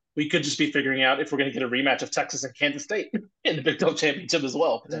 and we could just be figuring out if we're going to get a rematch of Texas and Kansas State in the Big 12 championship as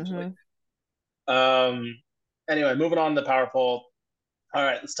well, potentially. Anyway, moving on to the Power Poll. All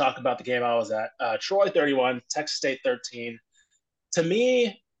right, let's talk about the game I was at. Troy 31, Texas State 13. To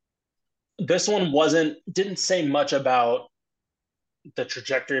me, this one didn't say much about the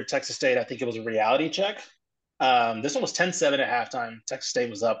trajectory of Texas State. I think it was a reality check. This one was 10-7 at halftime. Texas State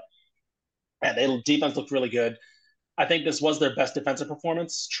was up. And their defense looked really good. I think this was their best defensive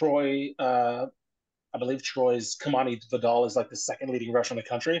performance. Troy, I believe Troy's Kamani Vidal is like the second leading rusher in the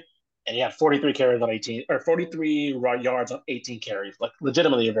country. And he had 43 carries on 18, or 43 yards on 18 carries. Like,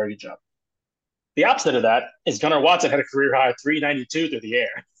 legitimately a very good job. The opposite of that is Gunnar Watson had a career high 392 through the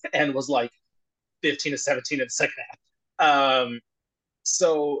air and was like 15 to 17 in the second half.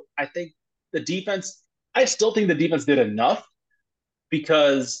 So I think I still think the defense did enough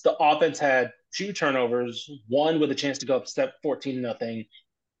because the offense had 2 turnovers, one with a chance to go up step 14-0,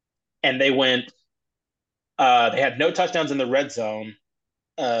 and they had no touchdowns in the red zone.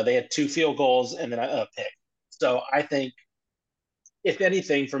 They had 2 field goals and then a pick. So I think, if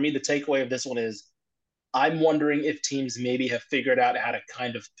anything, for me, the takeaway of this one is I'm wondering if teams maybe have figured out how to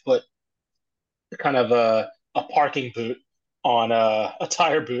kind of put a parking boot on a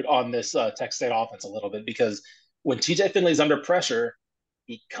tire boot on this Texas State offense a little bit, because when TJ Finley's under pressure,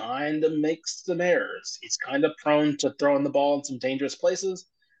 he kind of makes some errors. He's kind of prone to throwing the ball in some dangerous places.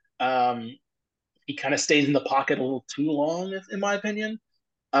 He kind of stays in the pocket a little too long, in my opinion.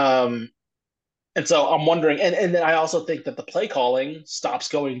 And so I'm wondering, and then I also think that the play calling stops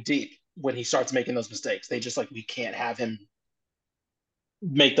going deep when he starts making those mistakes. They just we can't have him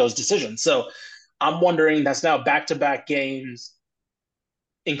make those decisions. So I'm wondering, that's now back-to-back games,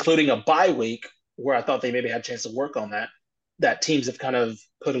 including a bye week, where I thought they maybe had a chance to work on that teams have kind of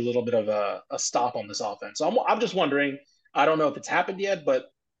put a little bit of a stop on this offense. So I'm just wondering, I don't know if it's happened yet, but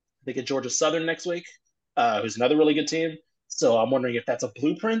they get Georgia Southern next week, who's another really good team. So I'm wondering if that's a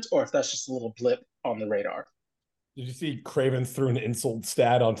blueprint or if that's just a little blip on the radar. Did you see Craven threw an insult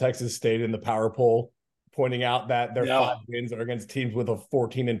stat on Texas State in the power poll, pointing out that their 5 wins are against teams with a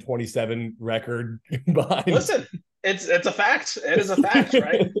 14-27 record behind? Listen, it's a fact. It is a fact,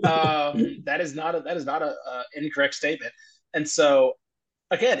 right? That is not a incorrect statement. And so,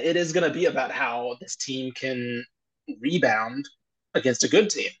 again, it is going to be about how this team can rebound against a good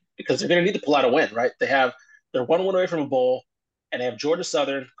team, because they're going to need to pull out a win, right? They're 1 win away from a bowl, and they have Georgia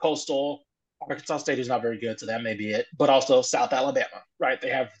Southern, Coastal, Arkansas State, who's not very good, so that may be it, but also South Alabama, right? They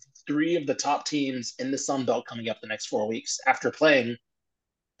have 3 of the top teams in the Sun Belt coming up the next 4 weeks after playing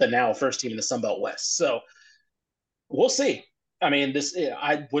the now first team in the Sun Belt West. So we'll see. I mean,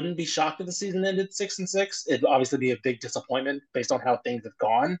 I wouldn't be shocked if the season ended 6-6. It'd obviously be a big disappointment based on how things have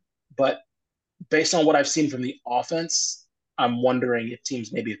gone, but based on what I've seen from the offense, I'm wondering if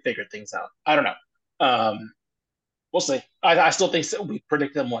teams maybe have figured things out. I don't know. We'll see. I still think we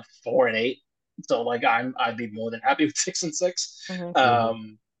predicted them 4-8, so I'd be more than happy with 6-6.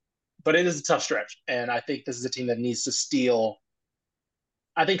 Mm-hmm. But it is a tough stretch, and I think this is a team that needs to steal.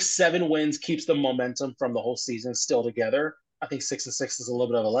 I think 7 wins keeps the momentum from the whole season still together. I think 6-6 is a little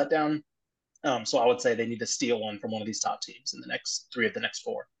bit of a letdown. So I would say they need to steal one from one of these top teams in the next 3 of the next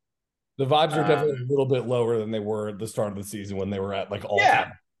 4. The vibes are definitely a little bit lower than they were at the start of the season when they were at all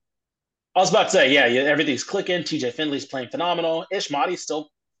time. I was about to say, everything's clicking. TJ Finley's playing phenomenal. Ish Mahdi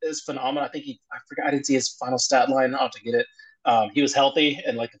still is phenomenal. I forgot, I didn't see his final stat line. I'll have to get it. He was healthy,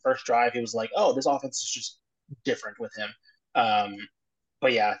 and the first drive, he was like, oh, this offense is just different with him.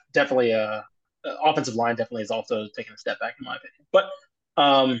 But yeah, definitely offensive line definitely is also taking a step back in my opinion. But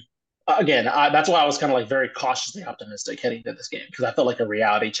again, that's why I was kind of very cautiously optimistic heading into this game, because I felt like a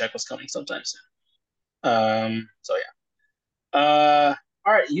reality check was coming sometime soon. So yeah.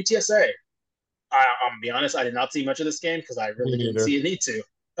 All right, UTSA. I'm gonna be honest, I did not see much of this game because I really didn't see a need to.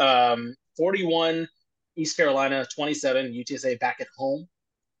 41 East Carolina, 27 UTSA back at home.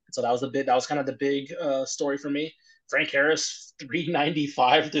 So that was kind of the big story for me. Frank Harris,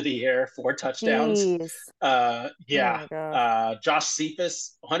 395 through the air, 4 touchdowns. Josh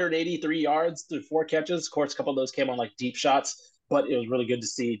Cephas, 183 yards through 4 catches. Of course, a couple of those came on deep shots, but it was really good to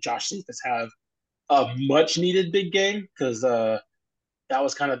see Josh Cephas have a much needed big game, because that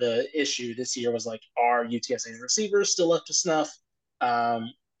was kind of the issue this year, was are UTSA's receivers still up to snuff?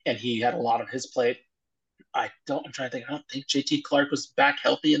 And he had a lot on his plate. I'm trying to think. I don't think JT Clark was back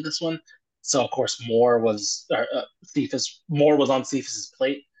healthy in this one. So of course more was on Cephas's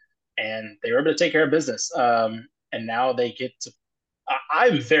plate, and they were able to take care of business. And now they get to.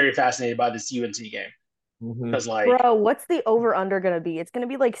 I'm very fascinated by this UNT game, because bro, what's the over under gonna be? It's gonna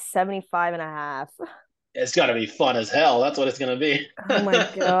be 75.5. It's gonna be fun as hell. That's what it's gonna be. Oh my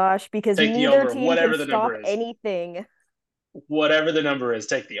gosh, because neither team can stop anything. Whatever the number is,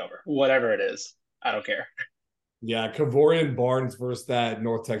 take the over. Whatever it is, I don't care. Yeah, Kavorian Barnes versus that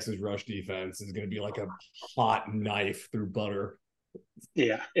North Texas rush defense is going to be like a hot knife through butter.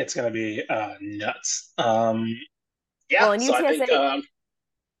 Yeah, it's going to be nuts. Well, and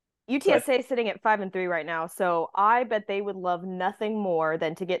UTSA is sitting at 5-3 right now, so I bet they would love nothing more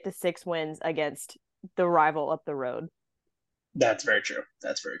than to get to 6 wins against the rival up the road. That's very true.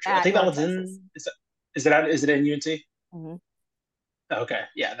 I think that one's in. Is it in UNT? Mm-hmm. Okay,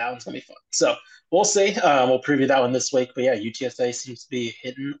 yeah, that one's gonna be fun. So we'll see. We'll preview that one this week. But yeah, UTSA seems to be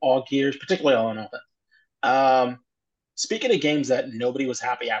hitting all gears, particularly on offense. Speaking of games that nobody was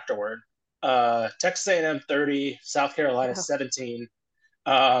happy afterward, Texas A&M 30, South Carolina 17.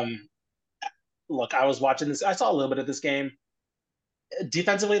 Look, I was watching this. I saw a little bit of this game.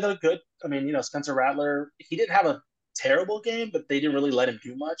 Defensively, they're good. I mean, Spencer Rattler, he didn't have a terrible game, but they didn't really let him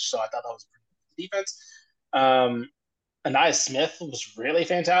do much. So I thought that was pretty good defense. Anais Smith was really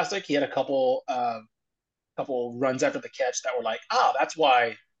fantastic. He had a couple runs after the catch that were that's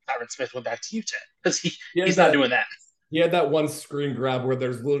why Tyron Smith went back to UTEP, because he's not doing that. He had that one screen grab where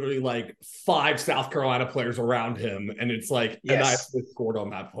there's literally 5 South Carolina players around him, and it's Anais Smith scored on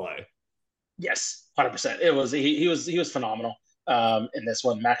that play. Yes, 100%. It was he was phenomenal in this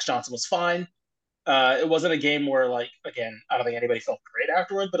one. Max Johnson was fine. It wasn't a game where, like, again, I don't think anybody felt great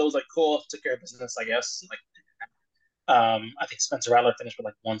afterward, but it was like cool, took care of business, I guess. Like, I think Spencer Rattler finished with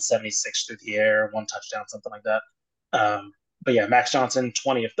like 176 through the air, one touchdown, something like that. But yeah, Max Johnson,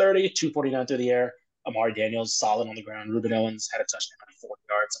 20 of 30, 249 through the air. Amari Daniels, solid on the ground. Ruben Owens had a touchdown on 40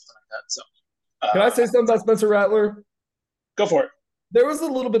 yards, something like that. So, can I say something about Spencer Rattler? Go for it. There was a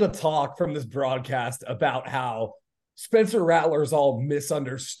little bit of talk from this broadcast about how Spencer Rattler is all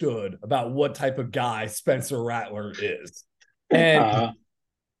misunderstood about what type of guy Spencer Rattler is. And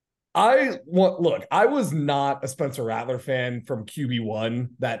I was not a Spencer Rattler fan from QB1,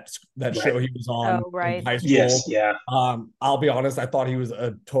 that show he was on in high school. Yes, yeah. I'll be honest, I thought he was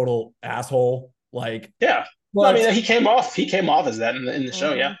a total asshole. Like, yeah. But, I mean, he came off as that in the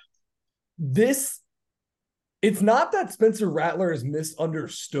show, yeah. It's not that Spencer Rattler is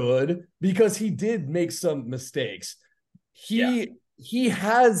misunderstood, because he did make some mistakes. He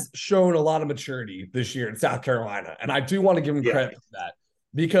has shown a lot of maturity this year in South Carolina, and I do want to give him credit for that,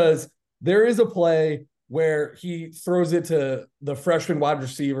 because there is a play where he throws it to the freshman wide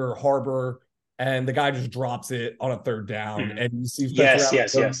receiver, Harbor, and the guy just drops it on a third down, and you see Spencer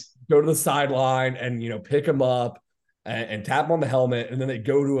Rattler go to the sideline and pick him up and tap him on the helmet, and then they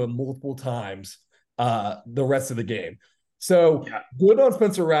go to him multiple times the rest of the game. So good on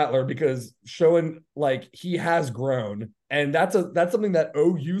Spencer Rattler, because showing like he has grown, and that's something that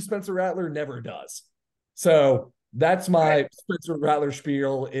OU Spencer Rattler never does. So that's my Spencer Rattler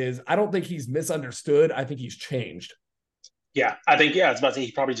spiel. Is I don't think he's misunderstood. I think he's changed. Yeah, I think I was about to say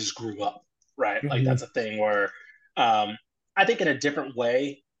he probably just grew up, right? Mm-hmm. Like that's a thing where I think in a different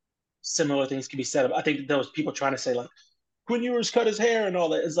way, similar things can be said. I think those people trying to say like Quinn Ewers cut his hair and all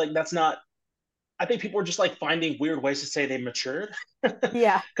that is like that's not. I think people are just like finding weird ways to say they matured.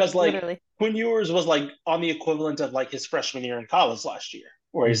 Yeah. Because like literally. Quinn Ewers was like on the equivalent of like his freshman year in college last year,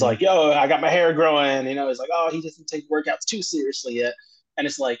 where he's like, yo, I got my hair growing. He's like, oh, he doesn't take workouts too seriously yet. And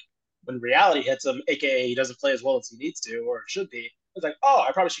it's like when reality hits him, AKA he doesn't play as well as he needs to or should be, it's like, oh,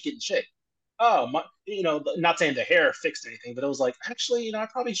 I probably should get in shape. Oh, not saying the hair fixed anything, but it was like, actually, I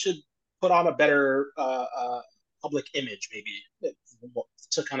probably should put on a better public image maybe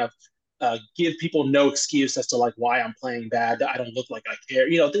to kind of give people no excuse as to like why I'm playing bad, that I don't look like I care,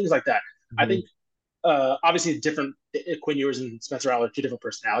 things like that. Mm-hmm. I think obviously different Quinn Ewers and Spencer Rattler are two different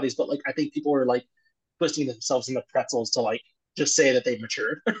personalities, but like I think people are like twisting themselves into pretzels to like just say that they've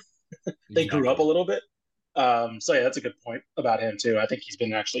matured. They grew up a little bit. So yeah, that's a good point about him too. I think he's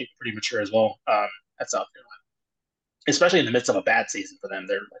been actually pretty mature as well at South Carolina, especially in the midst of a bad season for them.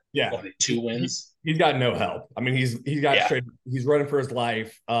 They're like only 2 wins. He's got no help. I mean, he's got straight. He's running for his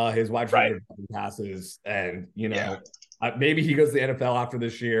life. His wide receiver passes, and maybe he goes to the NFL after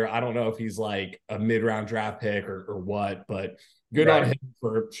this year. I don't know if he's like a mid-round draft pick or what, but good on him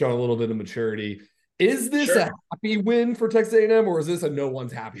for showing a little bit of maturity. Is this a happy win for Texas A&M, or is this a no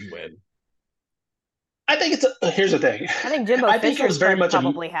one's happy win? I think it's here's the thing. I think Jimbo Fisher's very much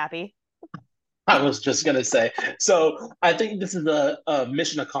probably happy. I was just going to say. So I think this is a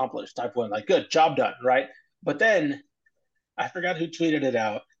mission accomplished type one. Like, good, job done, right? But then I forgot who tweeted it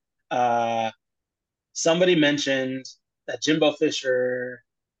out. Somebody mentioned that Jimbo Fisher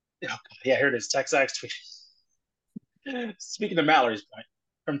 – here it is, TexAgs tweet. Speaking of Mallory's point,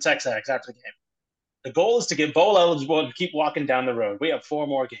 from TexAgs after the game. The goal is to get bowl eligible and keep walking down the road. We have 4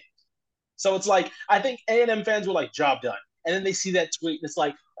 more games. So it's like – I think A&M fans were like, job done. And then they see that tweet and it's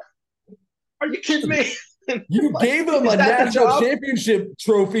like – are you kidding me? You gave them a national championship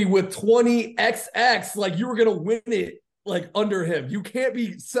trophy with 20XX. Like you were going to win it like under him. You can't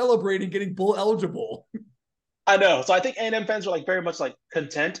be celebrating getting bowl eligible. I know. So I think A&M fans are like very much like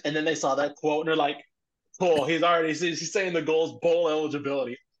content. And then they saw that quote and they're like, cool. He's saying the goal is bowl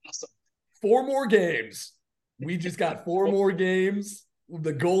eligibility. Awesome. 4 more games. We just got 4 more games.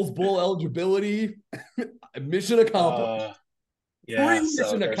 The goal's bowl eligibility. Mission accomplished.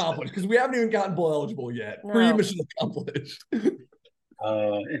 Mission accomplished, because we haven't even gotten bowl eligible yet. No. Mission accomplished.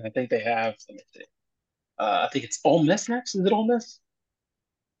 And I think they have. Let me see. I think it's Ole Miss next. Is it Ole Miss?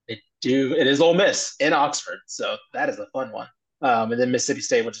 It is Ole Miss in Oxford, so that is a fun one. And then Mississippi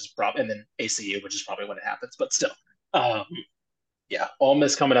State, which is probably, and then ACU, which is probably when it happens. But still, Ole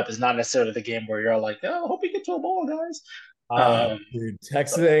Miss coming up is not necessarily the game where you're all like, oh, I hope we get to a bowl, guys. Dude,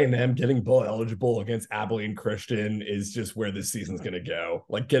 Texas A&M getting bowl eligible against Abilene Christian is just where this season's going to go.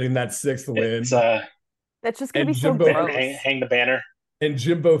 Like getting that 6th win. That's just going to be so gross. Hang the banner. And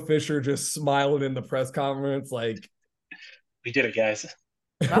Jimbo Fisher just smiling in the press conference like, we did it, guys.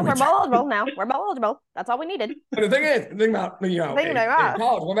 Well, we're ball eligible now. We're ball eligible. That's all we needed. And the thing about, Thing in about-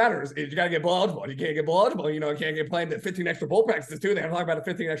 college, what matters is you got to get bowl eligible. You can't get bowl eligible. You can't get playing the 15 extra bowl practices too. They have to talk about the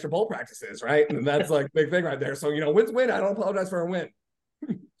 15 extra bowl practices, right? And that's like the big thing right there. So, win's win. I don't apologize for a win.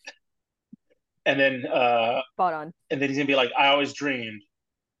 And then, spot on. And then he's going to be like, I always dreamed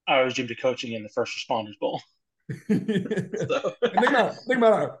of coaching in the First Responders Bowl. So. Think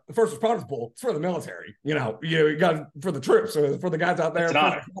about the First Responders Bowl. It's for the military. You got for the troops, so for the guys out there.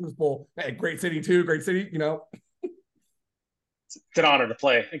 First Responders Bowl. Hey, great city too. Great city. It's an honor to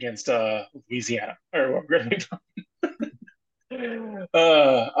play against Louisiana or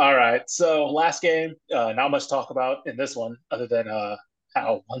all right. So last game, not much to talk about in this one, other than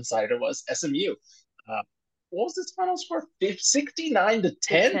how one-sided it was. SMU. What was this final score?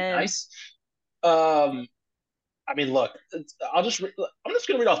 69-10. Nice. I mean, look, I'm just going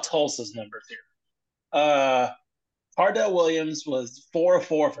to read off Tulsa's numbers here. Cardell Williams was 4 of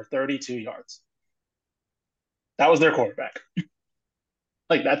 4 for 32 yards. That was their quarterback.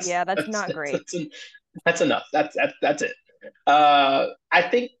 that's not great. That's enough. That's it. I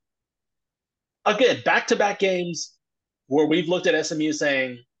think, again, back-to-back gains where we've looked at SMU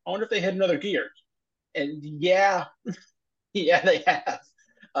saying, I wonder if they hit another gear. And yeah, they have.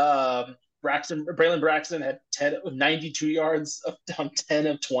 Braylon Braxton had 92 yards on 10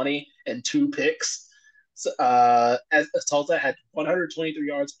 of 20 and 2 picks. So, as Tulsa had 123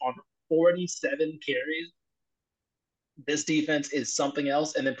 yards on 47 carries. This defense is something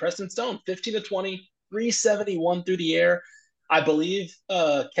else. And then Preston Stone, 15 of 20, 371 through the air. I believe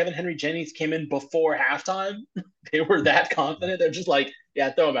Kevin Henry Jennings came in before halftime. They were that confident. They're just like,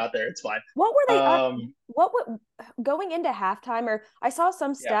 yeah, throw him out there. It's fine. What were they going into halftime? Or I saw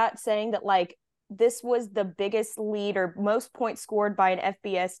some stat saying that this was the biggest lead or most points scored by an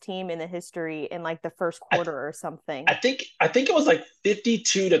FBS team in the history in the first quarter or something. I think it was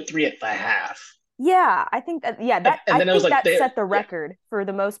 52-3 at the half. Yeah, I think that. Yeah, that. And then I think that set the record for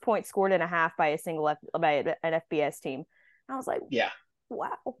the most points scored in a half by by an FBS team. I was like, yeah,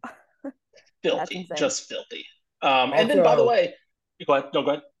 wow, filthy, just filthy. And then, by the way, go ahead. No,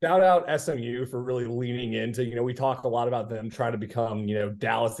 go ahead. Shout out SMU for really leaning into. We talk a lot about them trying to become,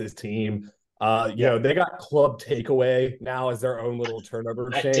 Dallas's team. They got Club Takeaway now as their own little turnover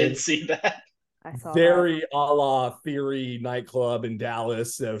chain. I did see that. I saw very that. A la Theory nightclub in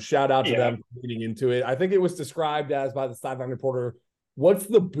Dallas. So shout out to them for leaning into it. I think it was described as by the sideline reporter, what's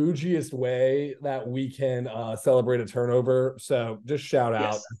the bougiest way that we can celebrate a turnover? So just shout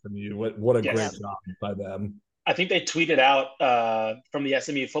out SMU. What a great job by them. I think they tweeted out from the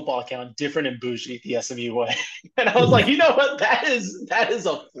SMU football account, different and bougie the SMU way. And I was like, you know what? That is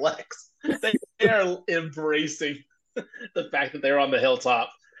a flex. They are embracing the fact that they're on the hilltop.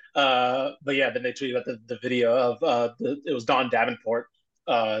 But yeah, then they tweeted out the video of it was Don Davenport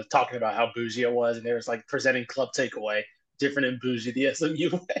talking about how bougie it was, and they was presenting Club Takeaway, different and bougie the SMU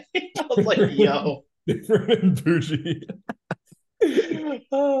way. I was like, yo, different and bougie.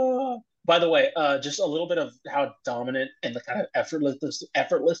 By the way, just a little bit of how dominant and the kind of effortless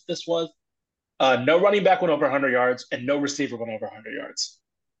this was. No running back went over 100 yards, and no receiver went over 100 yards.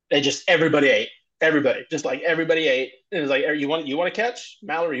 Everybody ate. Everybody ate. It was like, you want to catch?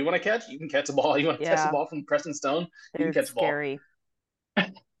 Mallory, you want to catch? You can catch the ball. You want to catch the ball from Preston Stone? You can catch the ball. Scary.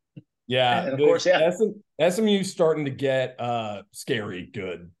 Yeah. And of course, SMU's starting to get scary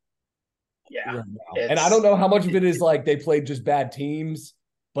good. Yeah. Right now. And I don't know how much of it is they played just bad teams,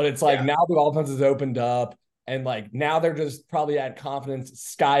 but it's now the offense is opened up, and now they're just probably at confidence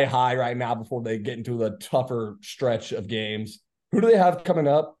sky high right now before they get into the tougher stretch of games. Who do they have coming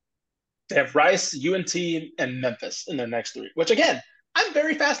up? They have Rice, UNT, and Memphis in their next 3, which, again, I'm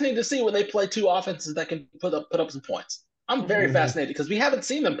very fascinated to see when they play 2 offenses that can put up some points. I'm very fascinated because we haven't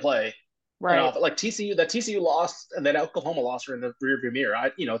seen them play. Right. TCU, that TCU lost, and then Oklahoma lost her in the rearview mirror.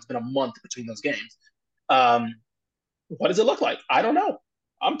 It's been a month between those games. What does it look like? I don't know.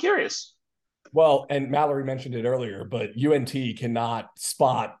 I'm curious. Well, and Mallory mentioned it earlier, but UNT cannot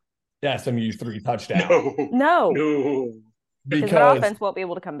spot SMU's 3 touchdowns. No. Because the offense won't be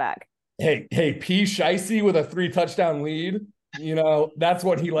able to come back. Hey, P. Shicey with a 3 touchdown lead. That's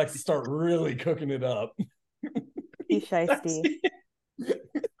when he likes to start really cooking it up. P. Shicey.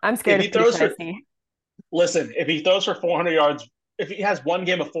 I'm scared of P. Shicey. Listen, if he throws for 400 yards, if he has one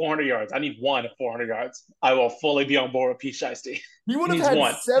game of 400 yards, I need one of 400 yards. I will fully be on board with P. Shicey. He would have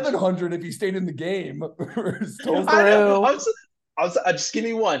had 700 if he stayed in the game. I know. Just give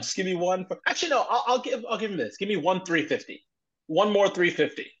me one. Just give me one. Actually, no. I'll give him this. Give me 350. One more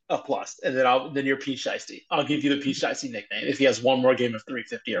 350 of plus, and then you're P. Shicey. I'll give you the P. Shicey nickname if he has one more game of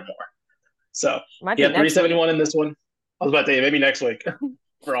 350 or more. So he had 371 in this one. I was about to say maybe next week.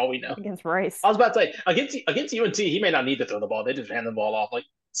 for all we know. Against Rice. I was about to say, against UNT, he may not need to throw the ball. They just hand the ball off like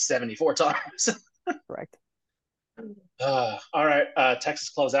 74 times. Correct. All right. Texas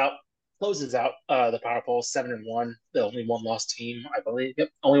closes out the Power Poll 7-1. The only one lost team, I believe. Yep,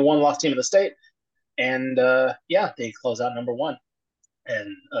 only one lost team in the state. And they close out number 1.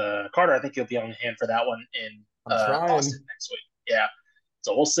 And Carter, I think you'll be on hand for that one in Austin next week. Yeah.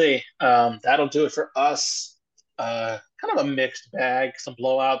 So we'll see. That'll do it for us. Kind of a mixed bag, some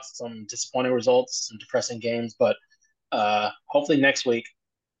blowouts, some disappointing results, some depressing games, but hopefully next week.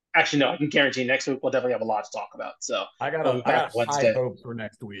 Actually, no, I can guarantee next week we'll definitely have a lot to talk about. So I got high hopes for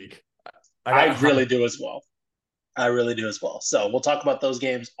next week. I really do as well. So we'll talk about those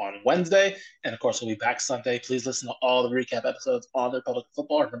games on Wednesday, and of course we'll be back Sunday. Please listen to all the recap episodes on the Republic of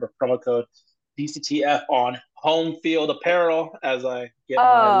Football. Remember promo code DCTF on Home Field Apparel as I get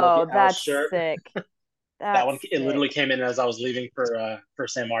my Love You Al shirt. Sick. That one it literally came in as I was leaving for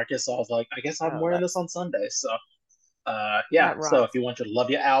San Marcos, so I was like, I guess I'm wearing this on Sunday. So so if you want your Love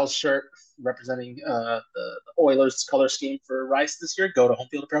You Al shirt representing the Oilers color scheme for Rice this year, go to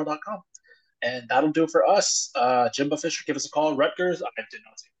homefieldapparel.com. And that'll do it for us. Jimbo Fisher, give us a call. Rutgers, I did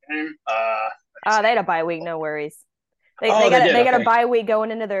not see the game. They had a bye week, no worries. They got a bye week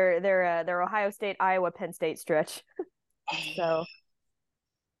going into their Ohio State, Iowa, Penn State stretch. So,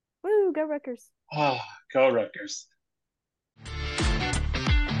 woo, go Rutgers. Go Rutgers.